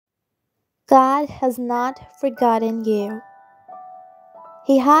God has not forgotten you.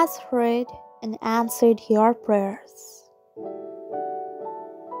 He has heard and answered your prayers.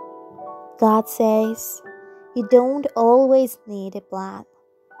 God says, you don't always need a plan.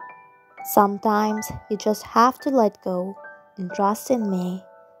 Sometimes you just have to let go and trust in me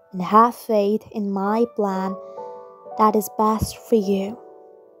and have faith in my plan that is best for you.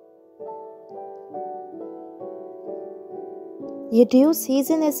 Your due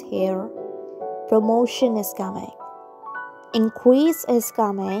season is here. Promotion is coming. Increase is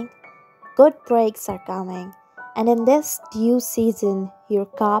coming. Good breaks are coming. And in this due season, your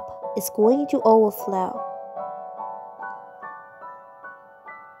cup is going to overflow.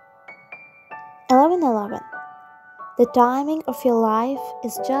 11:11. The timing of your life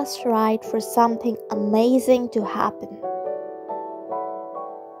is just right for something amazing to happen.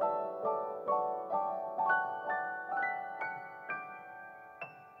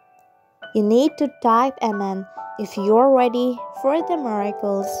 You need to type Amen if you're ready for the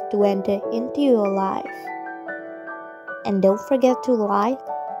miracles to enter into your life. And don't forget to like,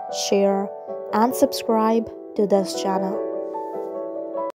 share, and subscribe to this channel.